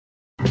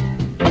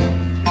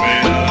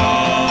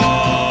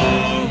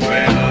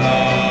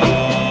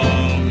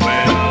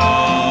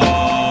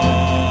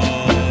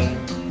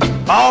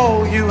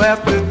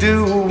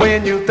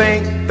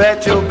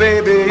that your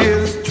baby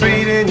is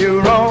treating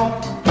you wrong,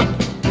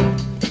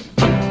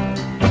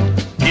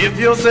 give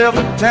yourself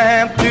a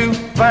time to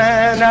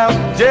find out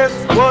just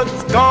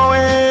what's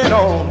going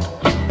on.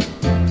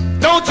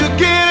 Don't you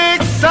get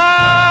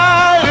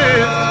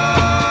excited,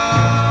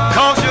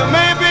 'cause you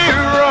may be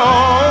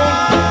wrong,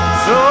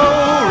 so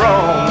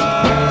wrong.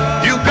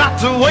 You got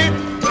to wait,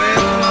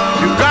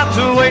 you got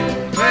to wait,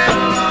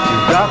 you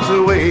got to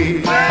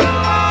wait.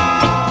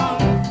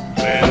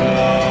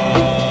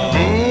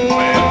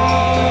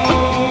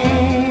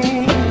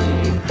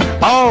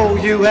 All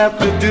you have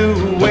to do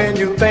when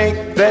you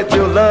think that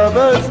your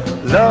lover's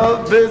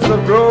love is a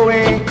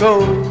growing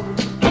cold,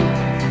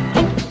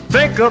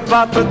 think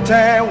about the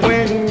time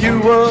when you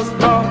was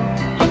young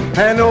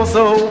and oh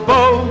so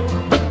bold.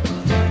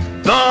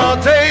 The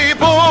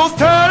table's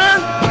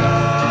turning,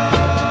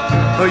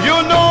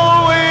 you're no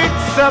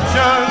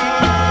exception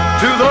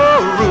to the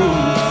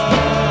rules.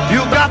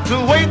 You got to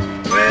wait,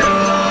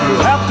 you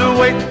have to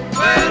wait,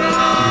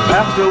 you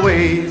have to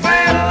wait.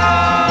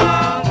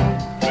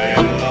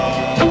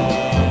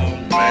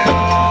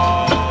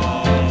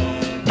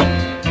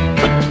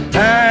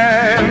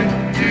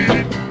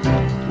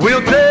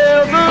 We'll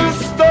tell the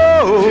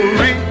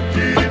story,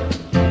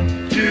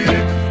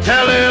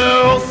 tell it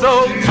all so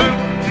true,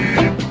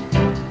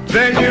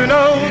 then you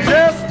know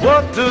just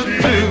what to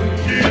do.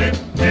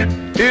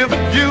 If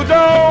you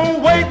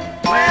don't wait,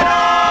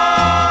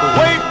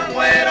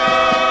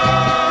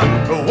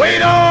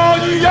 wait on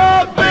your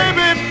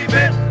baby,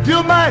 you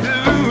might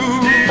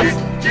lose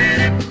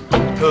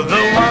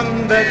the one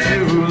that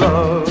you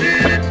love.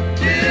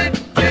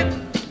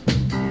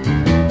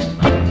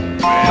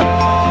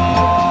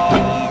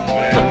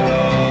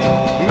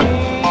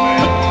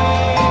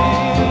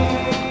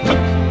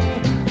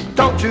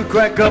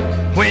 Crack up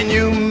when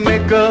you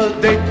make a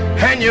date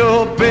and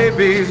your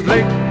baby's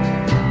late.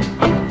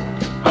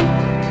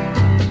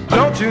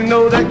 Don't you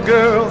know that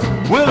girls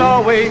will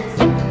always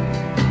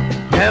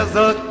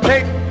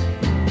hesitate?